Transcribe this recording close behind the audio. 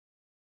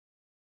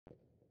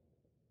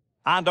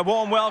And a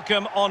warm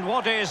welcome on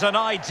what is an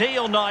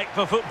ideal night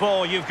for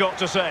football, you've got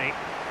to say.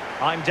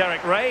 I'm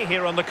Derek Ray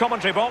here on the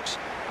commentary box,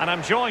 and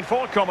I'm joined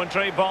for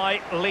commentary by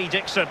Lee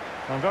Dixon.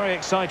 I'm very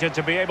excited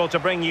to be able to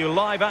bring you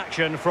live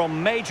action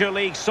from Major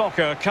League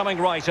Soccer coming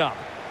right up.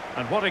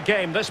 And what a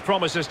game this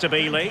promises to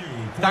be, Lee.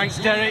 Thanks,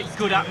 Derek.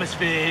 Good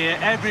atmosphere here.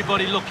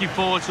 Everybody looking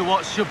forward to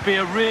what should be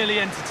a really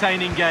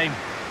entertaining game.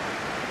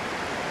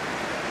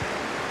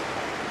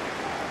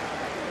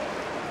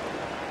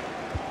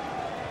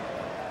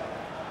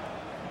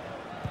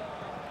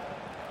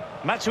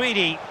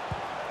 Matuidi.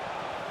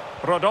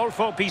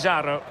 Rodolfo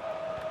Pizarro.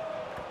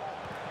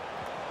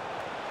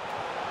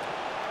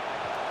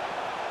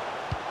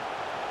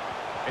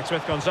 It's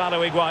with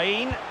Gonzalo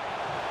Higuain.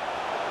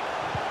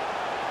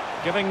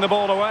 Giving the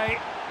ball away.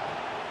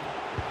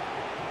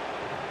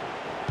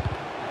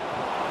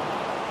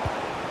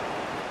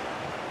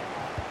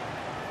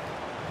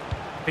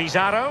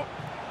 Pizarro.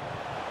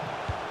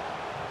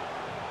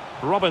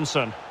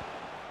 Robinson.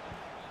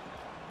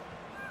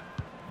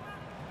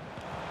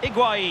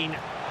 Higuain.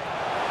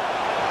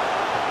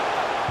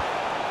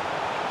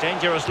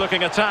 Dangerous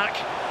looking attack.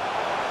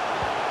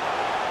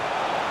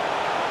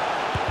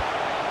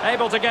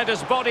 Able to get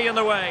his body in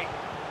the way.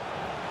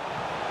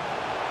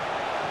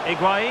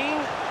 Higuain.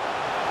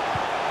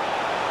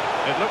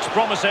 It looks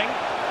promising.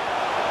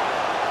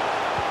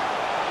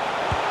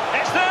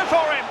 It's there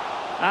for him.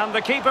 And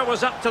the keeper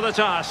was up to the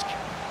task.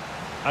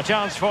 A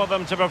chance for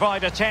them to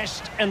provide a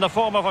test in the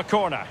form of a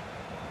corner.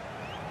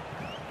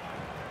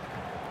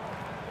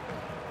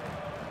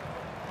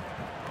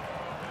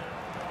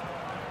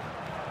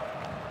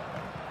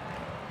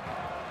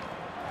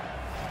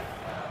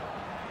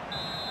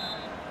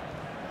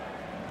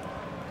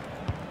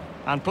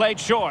 And played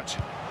short.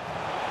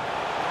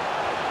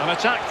 An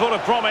attack full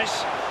of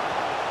promise.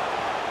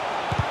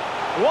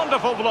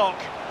 Wonderful block.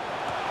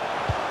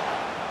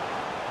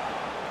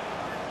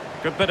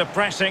 Good bit of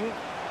pressing.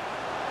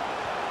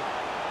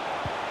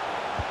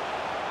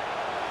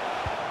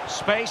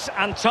 Space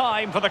and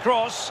time for the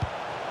cross.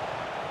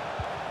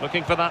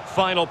 Looking for that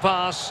final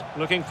pass.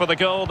 Looking for the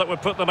goal that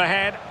would put them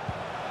ahead.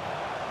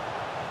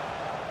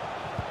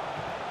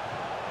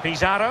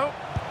 Pizarro.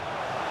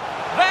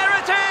 There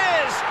it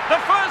is! The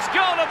first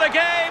goal of the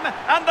game,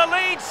 and the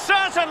lead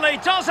certainly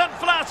doesn't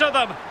flatter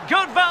them.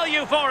 Good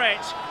value for it.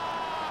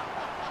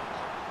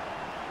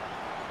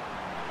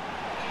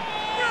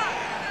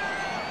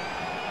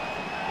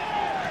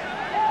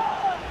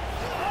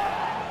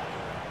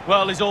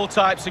 Well, there's all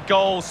types of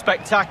goals,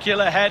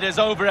 spectacular headers,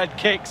 overhead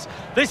kicks.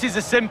 This is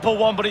a simple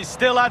one, but it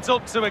still adds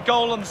up to a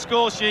goal on the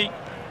score sheet.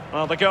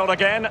 Well, the goal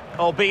again,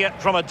 albeit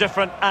from a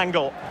different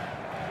angle.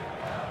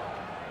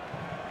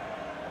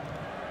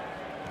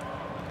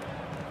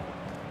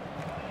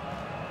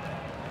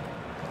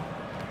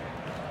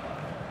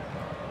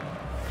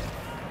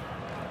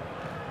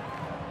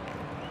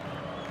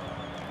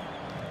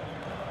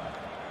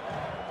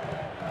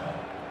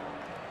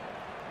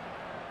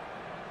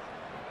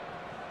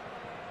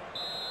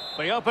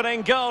 The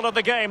opening goal of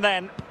the game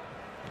then.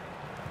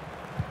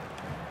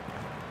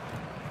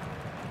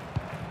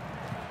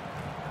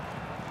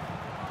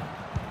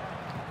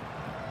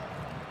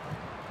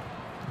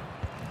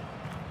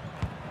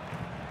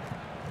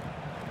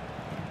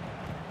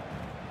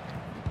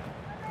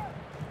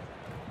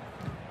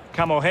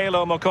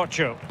 Camohelo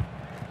Mokotjo.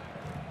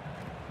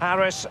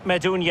 Aris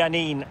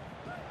Medunyanin.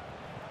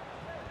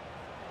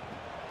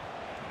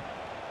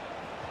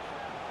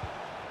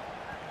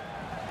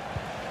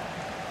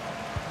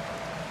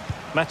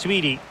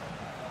 Matuidi.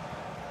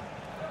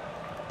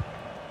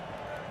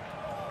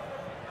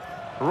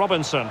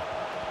 Robinson.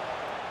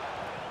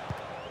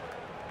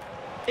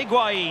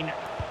 Higuain.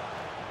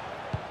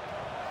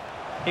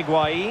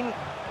 Higuain.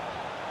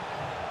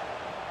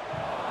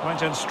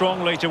 Went in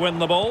strongly to win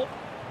the ball.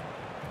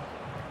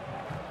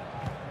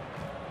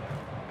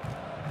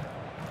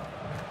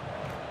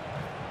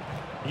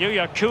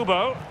 Yuya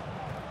Kubo.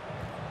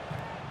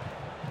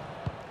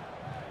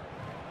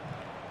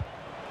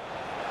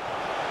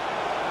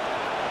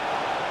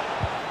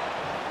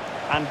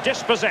 And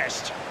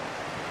dispossessed.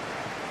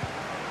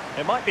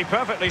 It might be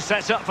perfectly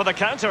set up for the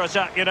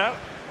counter-attack, you know.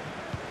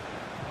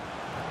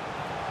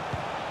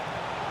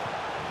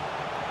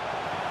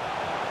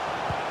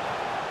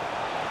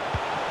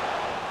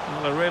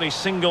 Well, a really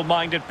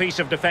single-minded piece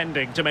of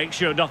defending to make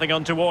sure nothing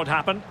untoward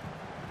happened.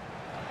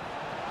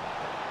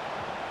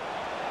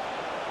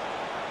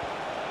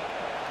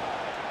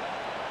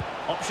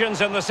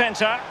 Options in the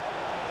centre.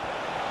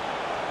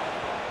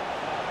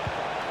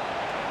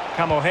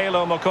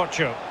 Camohelo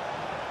Mokotjo.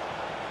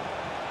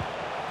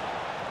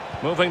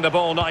 Moving the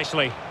ball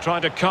nicely,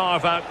 trying to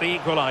carve out the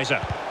equaliser.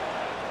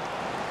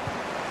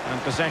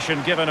 And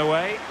possession given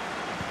away.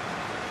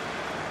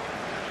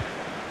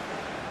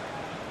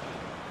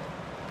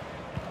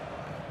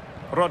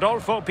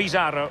 Rodolfo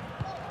Pizarro.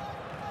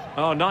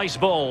 Oh, nice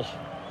ball.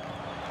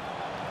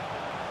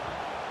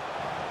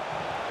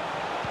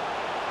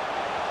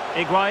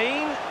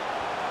 Higuain.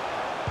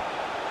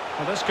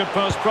 Well, this could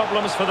pose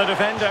problems for the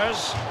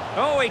defenders.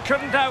 Oh, he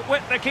couldn't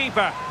outwit the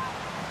keeper.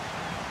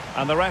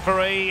 And the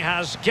referee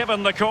has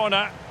given the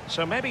corner,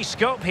 so maybe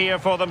scope here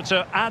for them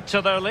to add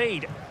to their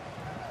lead.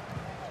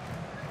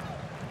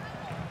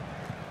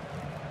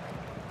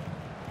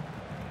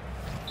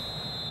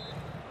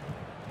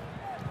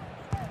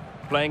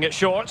 Playing it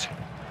short.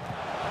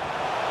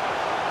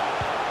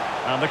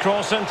 And the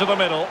cross into the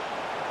middle.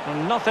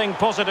 And nothing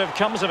positive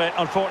comes of it,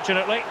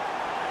 unfortunately.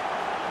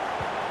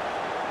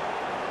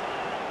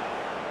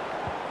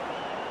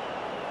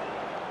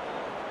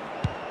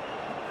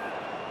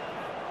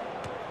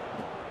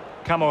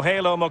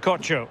 Kamohelo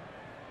Mokocho.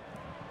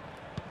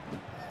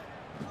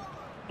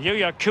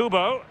 Yuya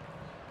Kubo.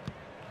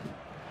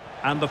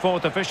 And the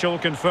fourth official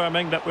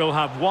confirming that we'll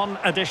have one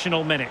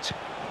additional minute.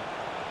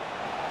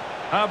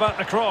 How about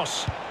the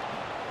cross?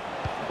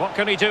 What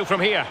can he do from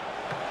here?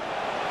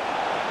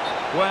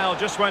 Well,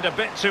 just went a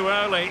bit too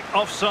early,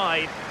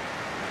 offside.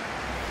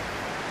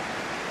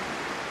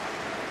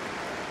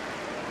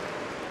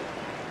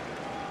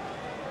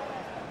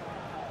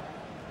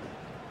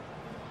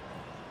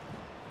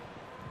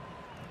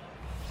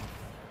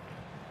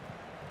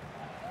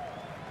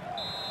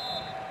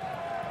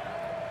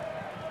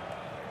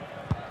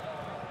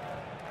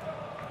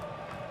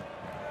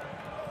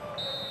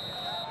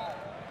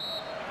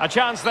 A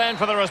chance then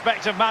for the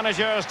respective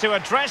managers to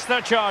address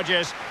their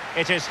charges.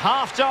 It is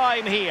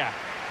half-time here.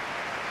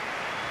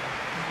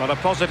 Well, a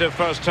positive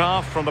first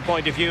half from the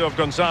point of view of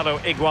Gonzalo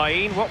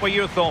Higuain. What were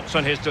your thoughts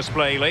on his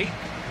display, Lee?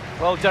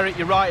 Well, Derek,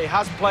 you're right. He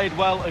has played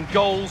well and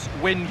goals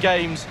win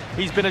games.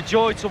 He's been a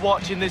joy to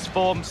watch in this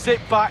form. Sit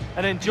back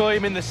and enjoy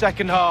him in the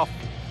second half.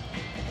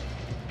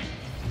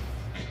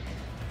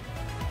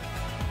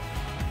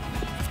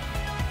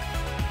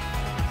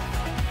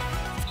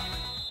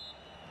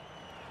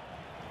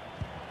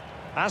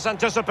 As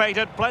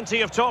anticipated, plenty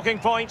of talking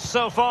points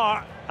so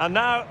far. And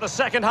now the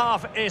second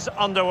half is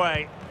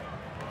underway.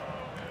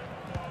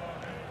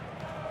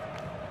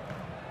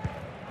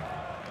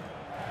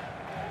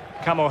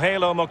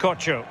 Kamohelo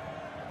Mokocho.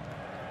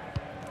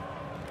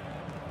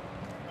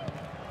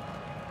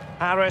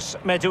 Haris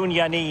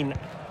Medunyanin.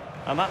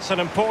 And that's an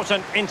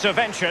important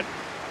intervention.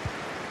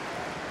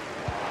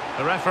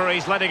 The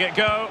referee's letting it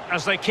go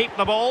as they keep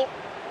the ball.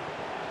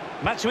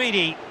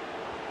 Matuidi.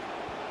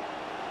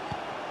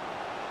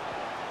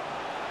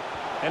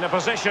 In a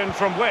position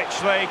from which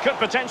they could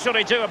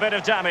potentially do a bit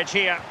of damage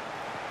here.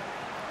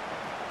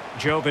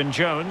 Jovin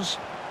Jones.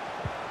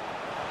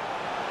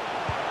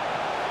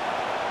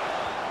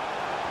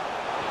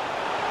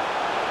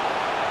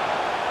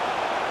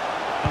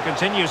 And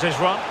continues his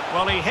run.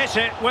 Well, he hit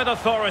it with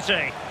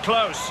authority.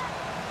 Close.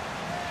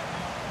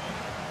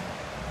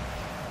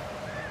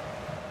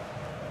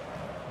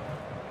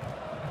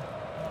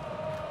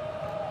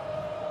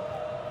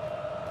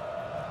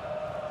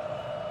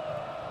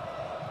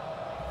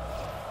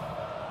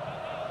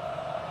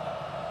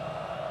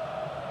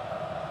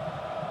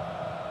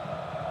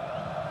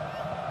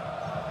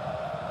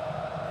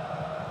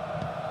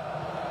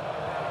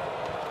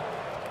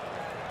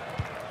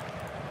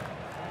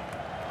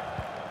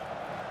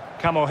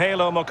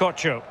 Kamohelo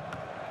Mokocho.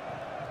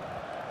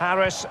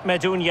 Haris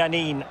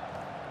Medunyanin.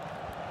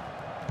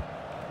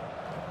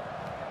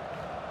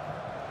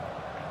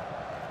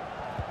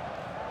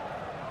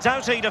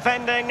 Doughty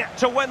defending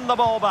to win the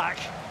ball back.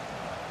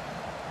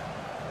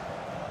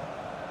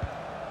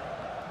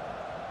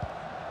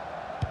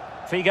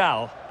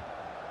 Figal.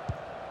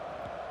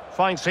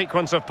 Fine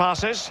sequence of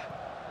passes.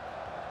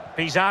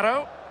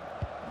 Pizarro.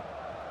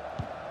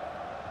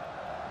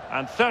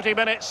 And 30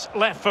 minutes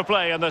left for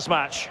play in this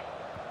match.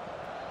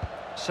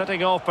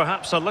 Setting off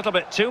perhaps a little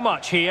bit too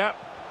much here.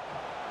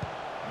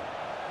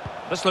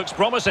 This looks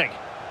promising.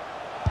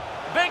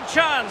 Big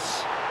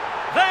chance.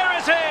 There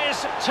it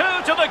is. 2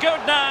 to the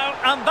good now,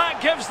 and that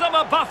gives them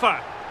a buffer.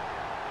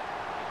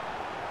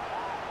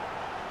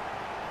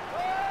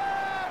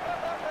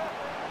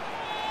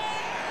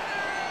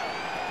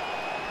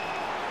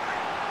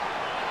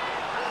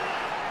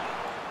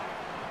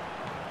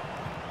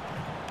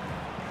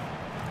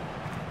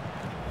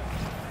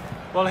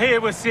 Well,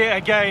 here we see it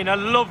again. A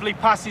lovely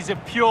passage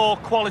of pure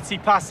quality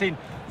passing.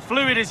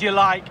 Fluid as you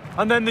like.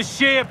 And then the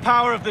sheer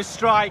power of the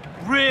strike.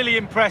 Really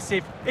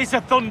impressive. It's a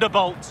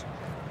thunderbolt.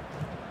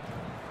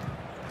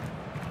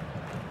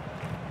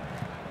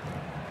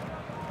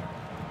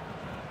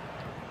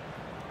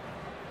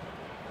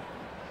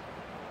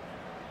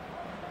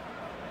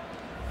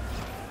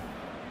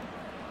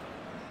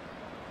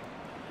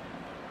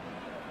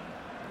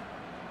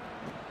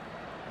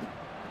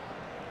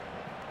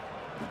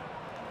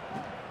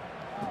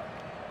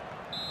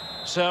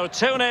 So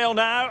 2-0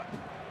 now.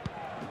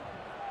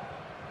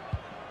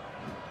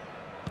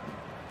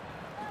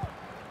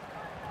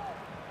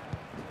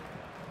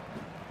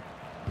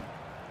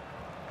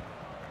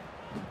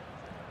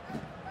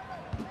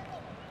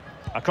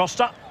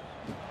 Acosta.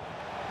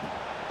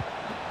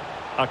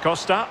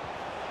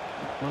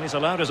 Well, he's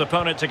allowed his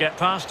opponent to get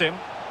past him.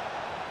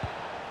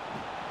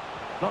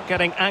 Not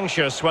getting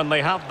anxious when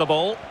they have the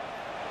ball.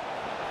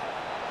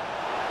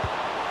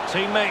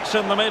 Teammates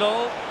in the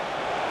middle.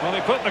 Well,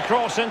 he put the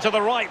cross into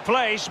the right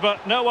place,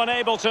 but no one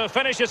able to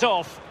finish it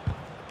off.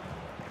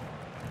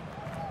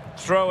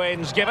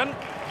 Throw-ins given.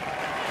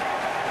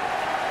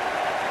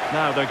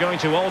 Now they're going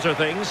to alter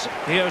things.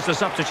 Here's the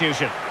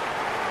substitution.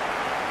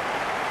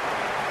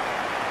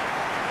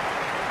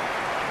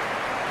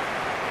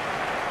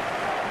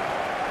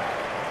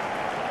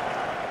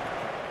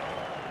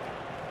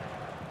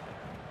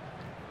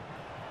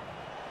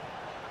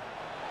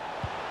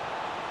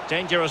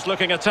 Dangerous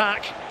looking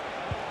attack.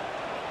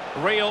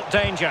 Real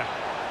danger.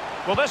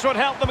 Well, this would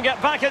help them get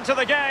back into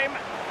the game.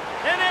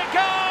 In it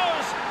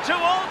goes to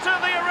alter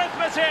the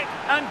arithmetic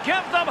and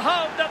give them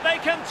hope that they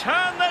can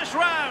turn this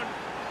round.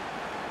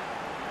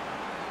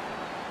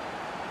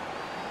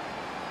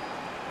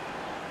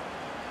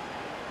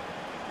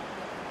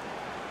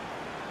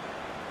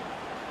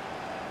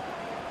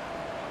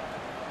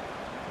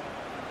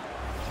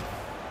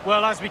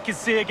 Well, as we can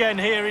see again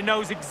here, he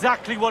knows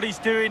exactly what he's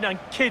doing and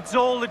kids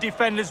all the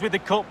defenders with the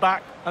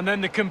cutback. And then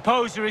the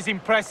composure is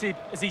impressive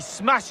as he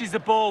smashes the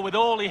ball with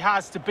all he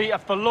has to beat a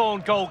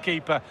forlorn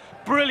goalkeeper.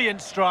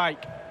 Brilliant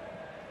strike.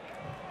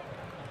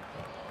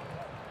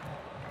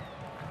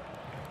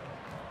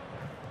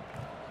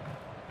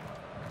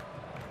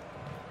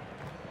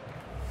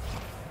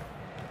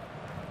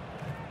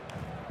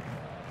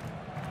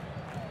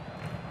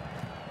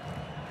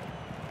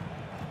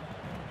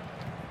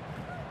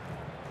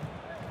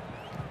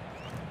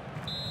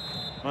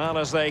 Well,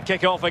 as they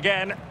kick off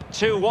again,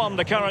 2-1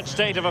 the current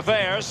state of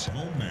affairs.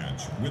 Home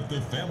match with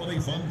the Family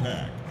Fun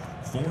Pack.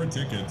 4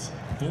 tickets,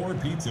 4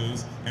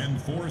 pizzas,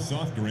 and 4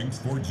 soft drinks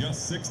for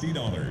just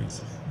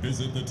 $60.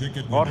 Visit the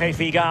ticket Jorge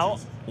Figal,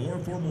 or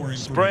for more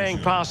information. spraying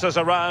passes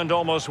around,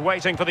 almost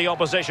waiting for the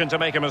opposition to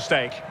make a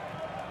mistake.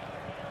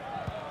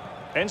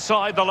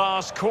 Inside the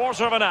last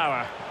quarter of an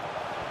hour.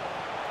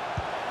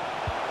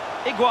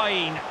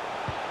 Higuain.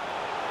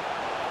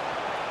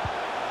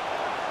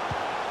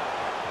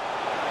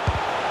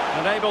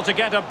 Unable to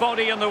get a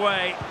body in the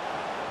way.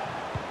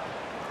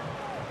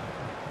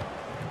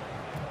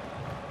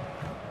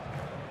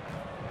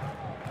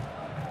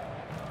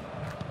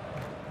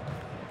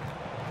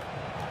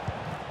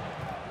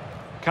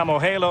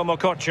 Camohelo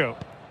Mokocho.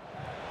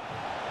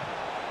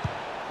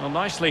 Well,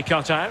 nicely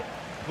cut out.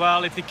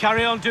 Well, if they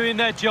carry on doing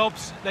their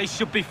jobs, they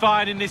should be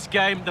fine in this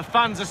game. The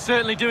fans are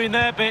certainly doing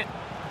their bit.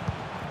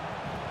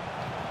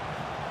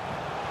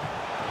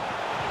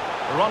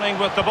 Running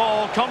with the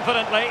ball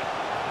confidently.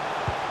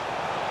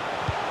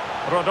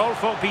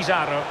 Rodolfo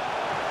Pizarro.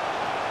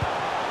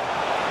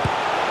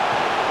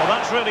 Well,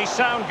 that's really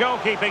sound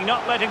goalkeeping,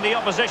 not letting the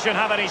opposition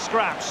have any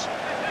scraps.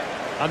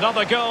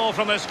 Another goal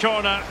from this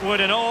corner would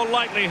in all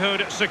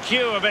likelihood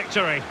secure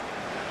victory.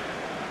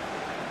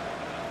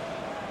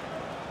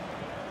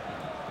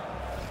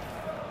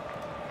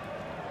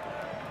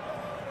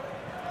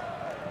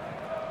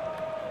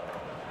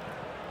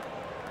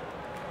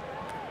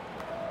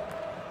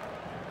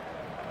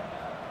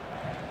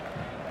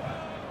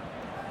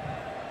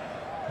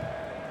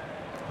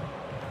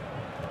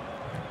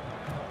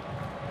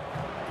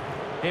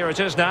 Here it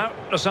is now,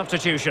 a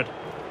substitution.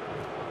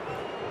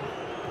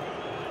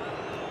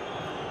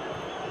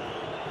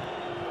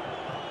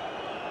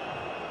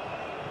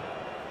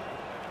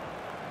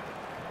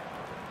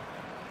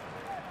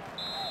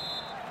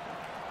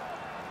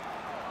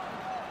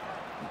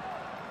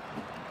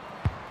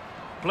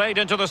 Played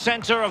into the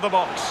centre of the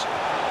box.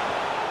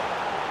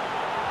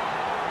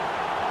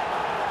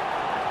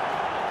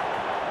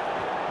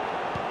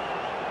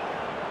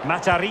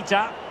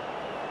 Matarrita.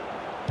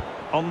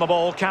 On the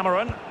ball,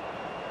 Cameron.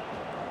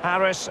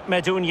 Haris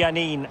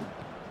Medunyanin.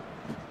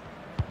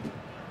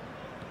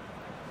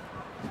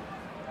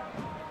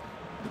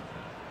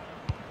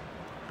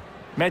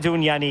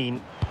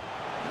 Medunyanin.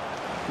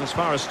 As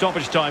far as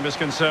stoppage time is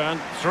concerned,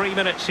 3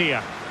 minutes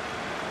here.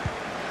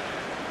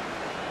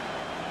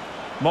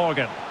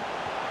 Morgan.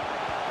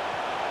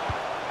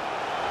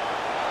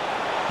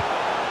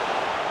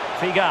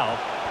 Figal.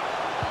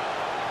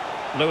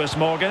 Lewis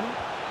Morgan.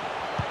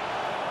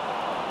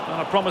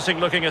 A promising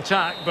looking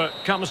attack, but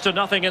comes to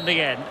nothing in the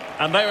end.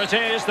 And there it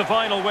is, the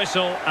final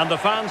whistle, and the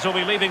fans will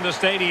be leaving the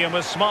stadium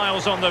with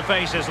smiles on their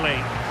faces,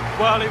 Lee.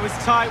 Well, it was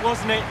tight,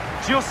 wasn't it?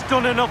 Just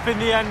done enough in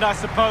the end, I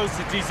suppose,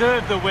 to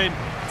deserve the win.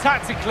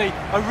 Tactically,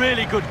 a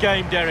really good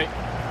game, Derek.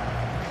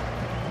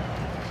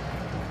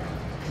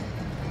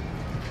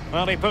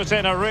 Well, he put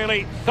in a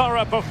really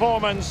thorough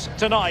performance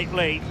tonight,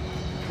 Lee.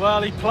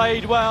 Well, he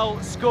played well,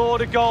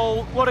 scored a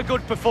goal. What a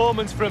good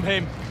performance from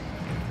him.